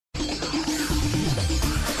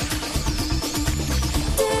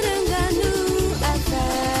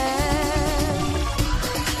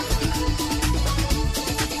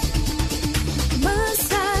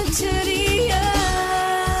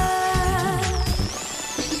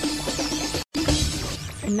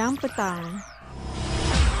6 petang.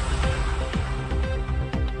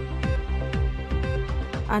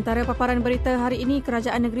 Antara paparan berita hari ini,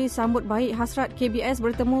 kerajaan negeri sambut baik hasrat KBS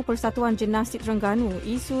bertemu Persatuan Gimnastik Terengganu,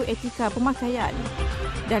 isu etika pemakaian.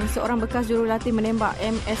 Dan seorang bekas jurulatih menembak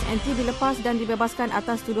MSNT dilepas dan dibebaskan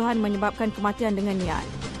atas tuduhan menyebabkan kematian dengan niat.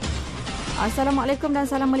 Assalamualaikum dan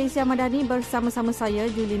salam Malaysia Madani, bersama-sama saya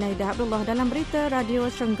Julina Ida Abdullah dalam berita Radio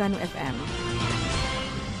Terengganu FM.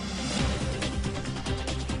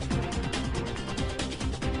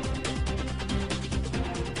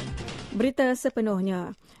 Berita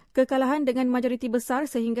sepenuhnya. Kekalahan dengan majoriti besar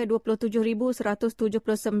sehingga 27,179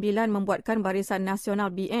 membuatkan Barisan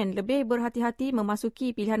Nasional BN lebih berhati-hati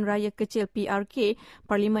memasuki pilihan raya kecil PRK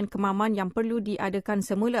Parlimen Kemaman yang perlu diadakan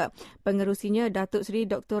semula. Pengerusinya Datuk Seri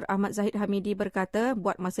Dr. Ahmad Zahid Hamidi berkata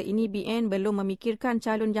buat masa ini BN belum memikirkan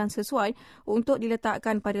calon yang sesuai untuk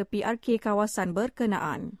diletakkan pada PRK kawasan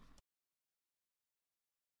berkenaan.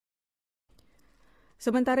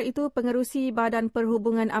 Sementara itu, Pengerusi Badan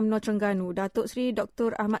Perhubungan UMNO Terengganu, Datuk Seri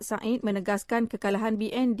Dr. Ahmad Said menegaskan kekalahan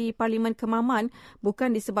BN di Parlimen Kemaman bukan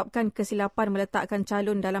disebabkan kesilapan meletakkan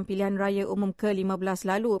calon dalam pilihan raya umum ke-15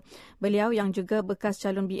 lalu. Beliau yang juga bekas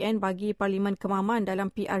calon BN bagi Parlimen Kemaman dalam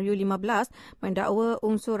PRU 15 mendakwa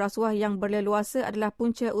unsur rasuah yang berleluasa adalah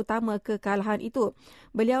punca utama kekalahan itu.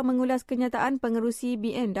 Beliau mengulas kenyataan Pengerusi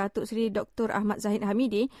BN Datuk Seri Dr. Ahmad Zahid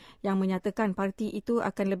Hamidi yang menyatakan parti itu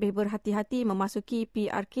akan lebih berhati-hati memasuki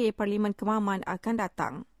PRK Parlimen Kemaman akan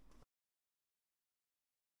datang.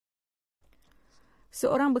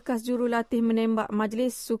 Seorang bekas jurulatih menembak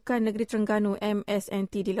Majlis Sukan Negeri Terengganu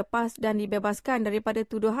MSNT dilepas dan dibebaskan daripada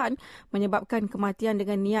tuduhan menyebabkan kematian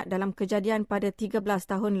dengan niat dalam kejadian pada 13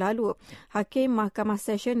 tahun lalu. Hakim Mahkamah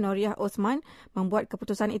Session Noriah Osman membuat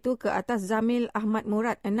keputusan itu ke atas Zamil Ahmad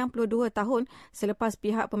Murad, 62 tahun, selepas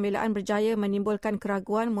pihak pembelaan berjaya menimbulkan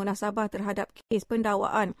keraguan munasabah terhadap kes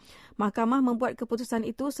pendakwaan. Mahkamah membuat keputusan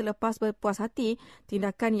itu selepas berpuas hati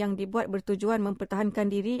tindakan yang dibuat bertujuan mempertahankan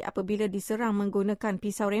diri apabila diserang menggunakan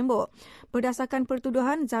pisau rembok. Berdasarkan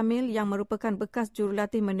pertuduhan, Zamil yang merupakan bekas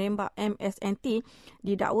jurulatih menembak MSNT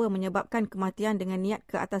didakwa menyebabkan kematian dengan niat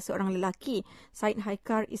ke atas seorang lelaki, Said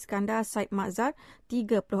Haikar Iskandar Said Mazhar,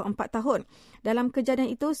 34 tahun. Dalam kejadian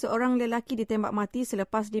itu, seorang lelaki ditembak mati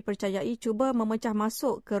selepas dipercayai cuba memecah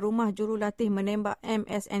masuk ke rumah jurulatih menembak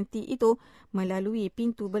MSNT itu melalui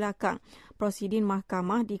pintu belakang. Prosidin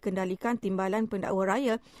mahkamah dikendalikan Timbalan Pendakwa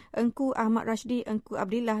Raya Engku Ahmad Rashidi, Engku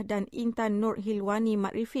Abdillah dan Intan Nur Hilwani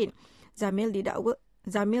Makrifin.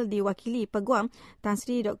 Zamil diwakili Peguam Tan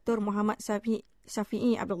Sri Dr. Muhammad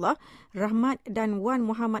Syafi'i Abdullah Rahmat dan Wan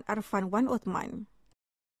Muhammad Arfan Wan Uthman.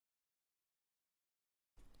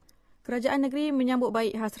 Kerajaan negeri menyambut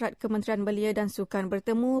baik hasrat Kementerian Belia dan Sukan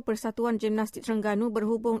bertemu Persatuan Gimnastik Terengganu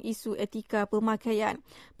berhubung isu etika pemakaian.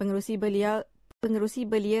 Pengerusi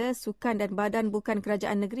Belia, Sukan dan Badan Bukan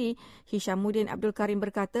Kerajaan Negeri, Hishamuddin Abdul Karim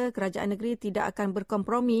berkata kerajaan negeri tidak akan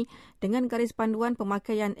berkompromi dengan garis panduan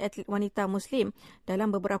pemakaian atlet wanita Muslim dalam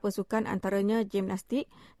beberapa sukan antaranya gimnastik,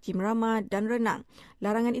 jimrama dan renang.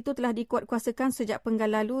 Larangan itu telah dikuatkuasakan sejak penggal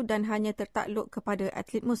lalu dan hanya tertakluk kepada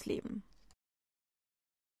atlet Muslim.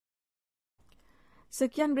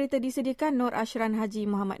 Sekian berita disediakan Nur Ashran Haji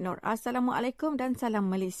Muhammad Nur. Assalamualaikum dan salam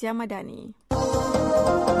Malaysia Madani.